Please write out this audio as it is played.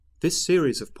This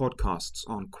series of podcasts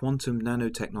on quantum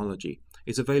nanotechnology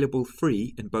is available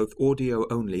free in both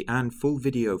audio-only and full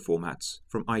video formats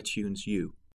from iTunes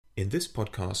U. In this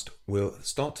podcast, we'll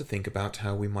start to think about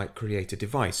how we might create a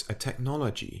device, a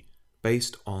technology,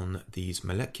 based on these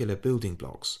molecular building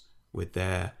blocks with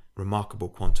their remarkable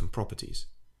quantum properties.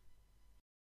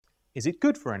 Is it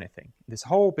good for anything? This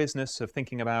whole business of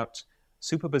thinking about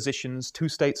superpositions, two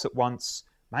states at once,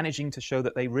 managing to show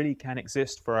that they really can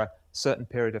exist for a certain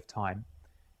period of time.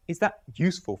 Is that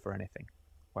useful for anything?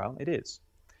 Well, it is.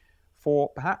 For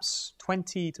perhaps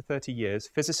 20 to 30 years,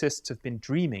 physicists have been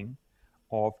dreaming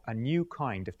of a new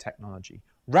kind of technology,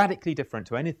 radically different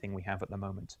to anything we have at the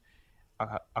moment,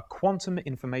 a quantum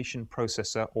information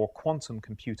processor, or quantum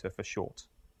computer for short.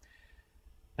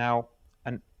 Now,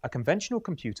 a conventional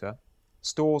computer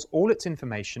stores all its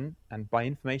information, and by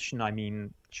information I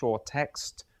mean sure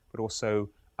text, but also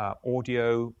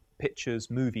audio, pictures,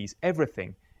 movies.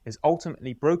 Everything is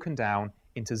ultimately broken down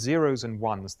into zeros and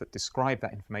ones that describe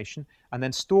that information, and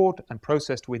then stored and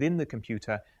processed within the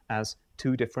computer as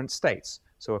two different states.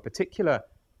 So a particular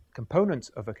component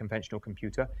of a conventional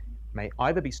computer may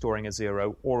either be storing a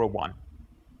 0 or a 1.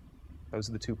 Those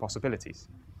are the two possibilities.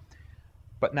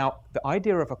 But now, the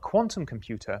idea of a quantum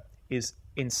computer is,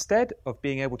 instead of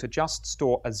being able to just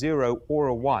store a 0 or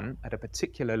a 1 at a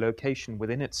particular location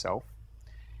within itself,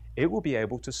 it will be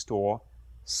able to store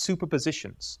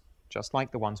superpositions, just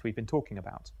like the ones we've been talking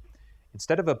about.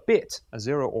 Instead of a bit, a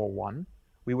 0 or 1,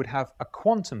 we would have a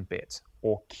quantum bit,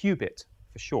 or qubit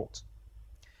for short.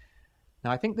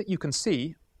 Now, I think that you can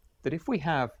see that if we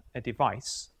have a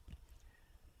device,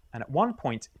 and at one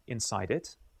point inside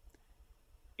it,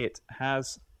 it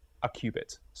has a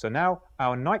qubit. So now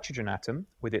our nitrogen atom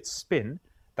with its spin,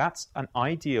 that's an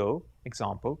ideal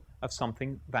example of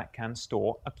something that can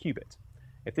store a qubit.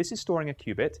 If this is storing a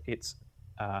qubit, it's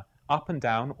up and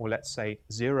down, or let's say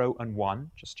 0 and 1,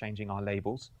 just changing our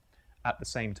labels, at the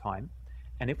same time.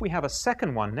 And if we have a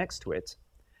second one next to it,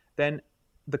 then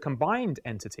the combined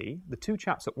entity, the two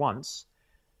chaps at once,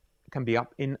 can be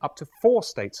up to 4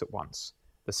 states at once.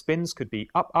 The spins could be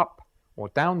up, up, or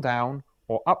down, down,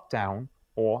 or up, down,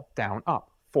 or down,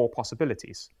 up. 4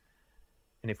 possibilities.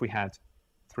 And if we had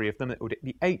 3 of them, it would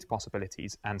be 8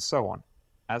 possibilities, and so on.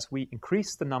 As we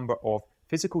increase the number of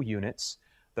physical units,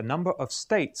 the number of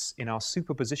states in our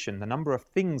superposition, the number of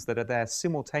things that are there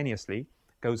simultaneously,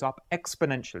 goes up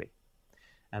exponentially.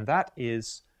 And that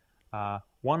is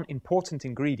one important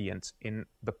ingredient in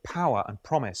the power and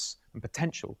promise and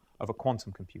potential of a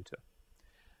quantum computer.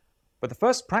 But the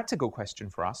first practical question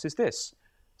for us is this.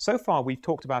 So far, we've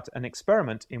talked about an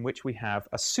experiment in which we have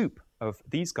a soup of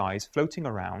these guys floating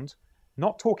around,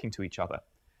 not talking to each other.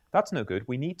 That's no good.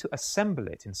 We need to assemble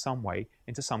it in some way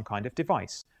into some kind of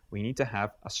device. We need to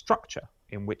have a structure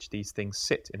in which these things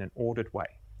sit in an ordered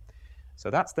way. So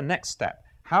that's the next step.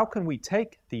 How can we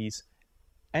take these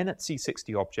N at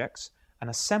C60 objects and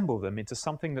assemble them into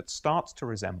something that starts to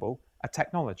resemble a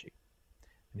technology?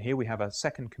 And here we have a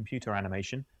second computer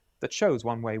animation that shows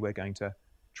one way we're going to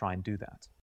try and do that.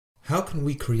 How can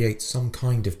we create some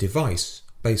kind of device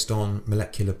based on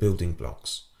molecular building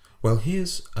blocks? Well,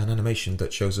 here's an animation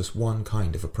that shows us one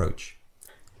kind of approach.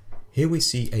 Here we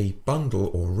see a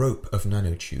bundle or rope of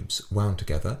nanotubes wound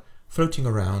together, floating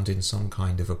around in some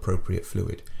kind of appropriate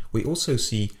fluid. We also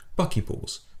see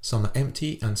buckyballs. Some are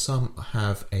empty and some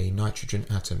have a nitrogen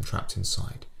atom trapped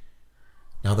inside.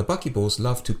 Now, the buckyballs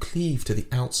love to cleave to the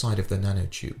outside of the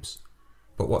nanotubes,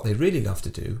 but what they really love to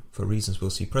do, for reasons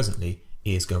we'll see presently,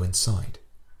 is go inside.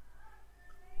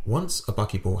 Once a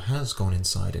buckyball has gone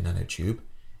inside a nanotube,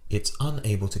 it's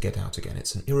unable to get out again.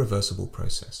 It's an irreversible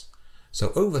process.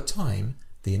 So over time,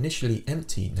 the initially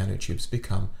empty nanotubes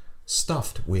become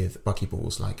stuffed with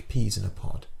buckyballs like peas in a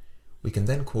pod. We can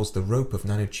then cause the rope of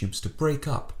nanotubes to break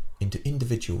up into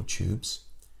individual tubes,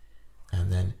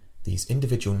 and then these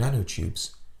individual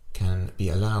nanotubes can be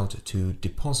allowed to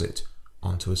deposit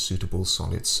onto a suitable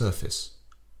solid surface.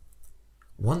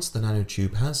 Once the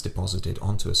nanotube has deposited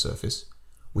onto a surface,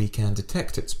 we can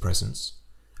detect its presence,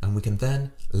 and we can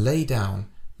then lay down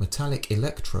metallic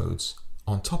electrodes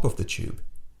on top of the tube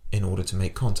in order to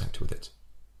make contact with it.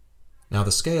 Now,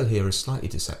 the scale here is slightly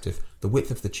deceptive. The width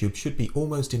of the tube should be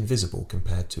almost invisible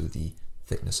compared to the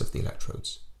thickness of the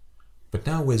electrodes. But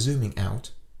now we're zooming out,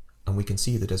 and we can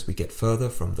see that as we get further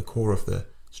from the core of the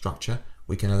structure,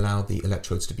 we can allow the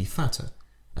electrodes to be fatter,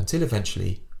 until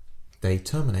eventually they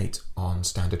terminate on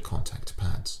standard contact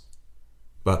pads.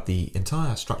 But the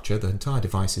entire structure, the entire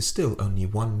device, is still only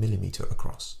 1 millimeter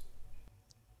across.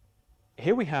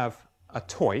 Here we have a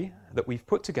toy that we've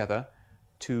put together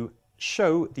to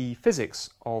show the physics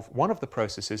of one of the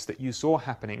processes that you saw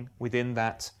happening within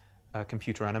that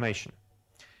computer animation.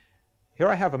 Here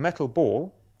I have a metal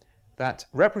ball that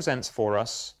represents for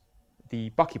us the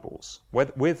buckyballs,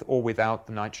 with or without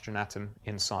the nitrogen atom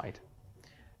inside.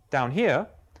 Down here,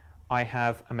 I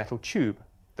have a metal tube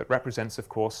that represents, of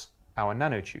course, our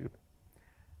nanotube.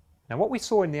 Now, what we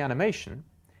saw in the animation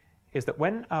is that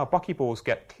when our buckyballs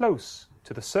get close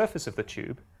to the surface of the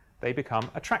tube, they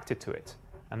become attracted to it,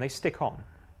 and they stick on.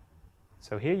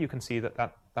 So here you can see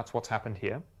that's what's happened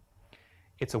here.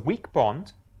 It's a weak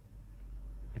bond.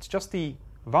 It's just the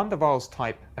van der Waals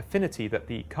type affinity that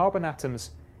the carbon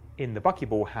atoms in the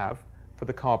buckyball have for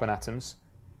the carbon atoms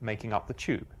making up the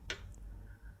tube.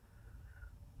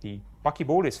 The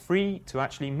buckyball is free to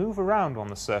actually move around on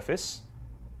the surface,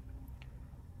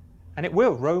 and it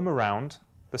will roam around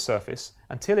the surface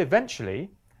until eventually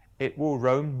it will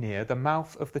roam near the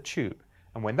mouth of the tube.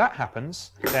 And when that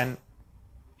happens, then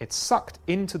it's sucked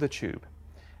into the tube.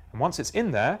 And once it's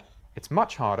in there, it's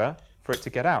much harder for it to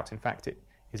get out. In fact, it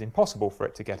is impossible for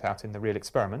it to get out in the real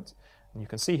experiment. And you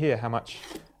can see here how much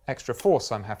extra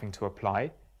force I'm having to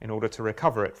apply in order to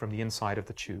recover it from the inside of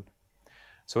the tube.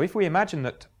 So if we imagine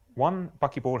that one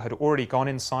buckyball had already gone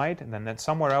inside, and then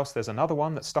somewhere else there's another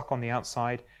one that's stuck on the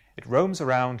outside, it roams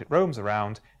around,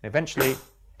 and eventually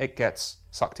it gets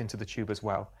sucked into the tube as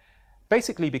well.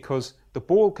 Basically because the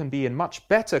ball can be in much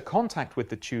better contact with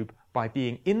the tube by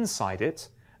being inside it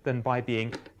than by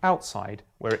being outside,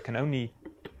 where it can only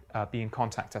be in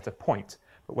contact at a point.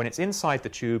 But when it's inside the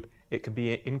tube, it can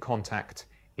be in contact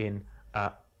in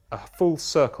a full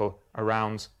circle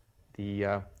around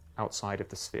the outside of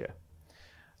the sphere.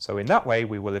 So in that way,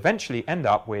 we will eventually end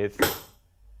up with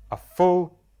a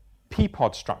full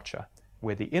P-pod structure,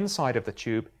 where the inside of the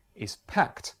tube is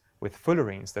packed with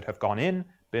fullerenes that have gone in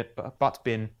but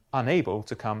been unable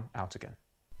to come out again.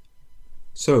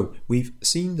 So we've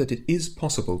seen that it is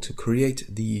possible to create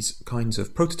these kinds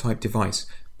of prototype device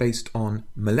based on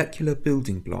molecular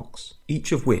building blocks,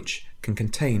 each of which can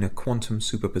contain a quantum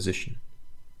superposition.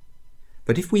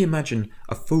 But if we imagine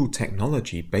a full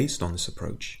technology based on this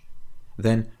approach,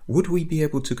 then would we be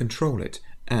able to control it?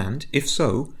 And if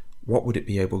so, what would it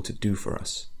be able to do for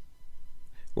us?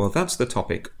 Well, that's the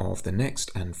topic of the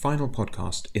next and final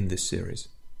podcast in this series.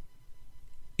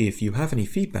 If you have any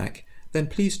feedback, then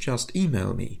please just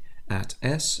email me at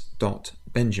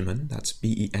s.benjamin, that's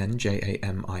benjamin,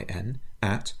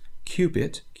 at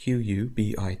qubit.org.